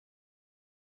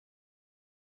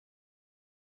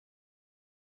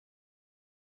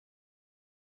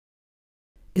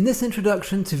In this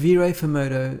introduction to Vray for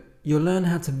Modo, you'll learn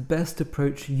how to best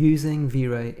approach using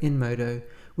Vray in Modo,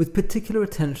 with particular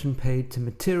attention paid to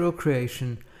material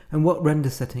creation and what render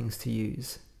settings to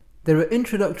use. There are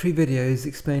introductory videos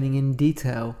explaining in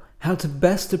detail how to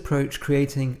best approach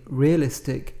creating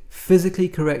realistic, physically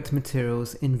correct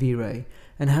materials in Vray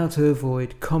and how to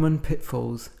avoid common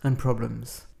pitfalls and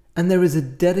problems. And there is a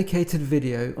dedicated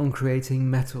video on creating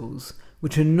metals,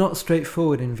 which are not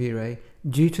straightforward in Vray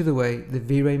due to the way the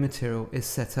Vray material is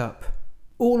set up.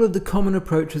 All of the common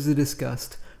approaches are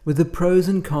discussed, with the pros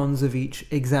and cons of each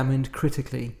examined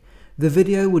critically. The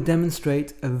video will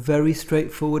demonstrate a very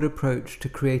straightforward approach to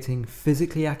creating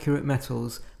physically accurate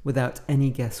metals without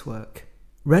any guesswork.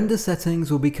 Render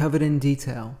settings will be covered in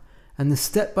detail, and the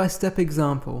step-by-step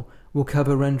example will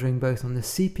cover rendering both on the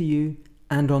CPU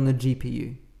and on the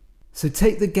GPU. So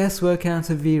take the guesswork out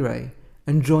of Vray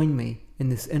and join me in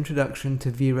this introduction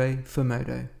to Vray for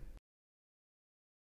Modo.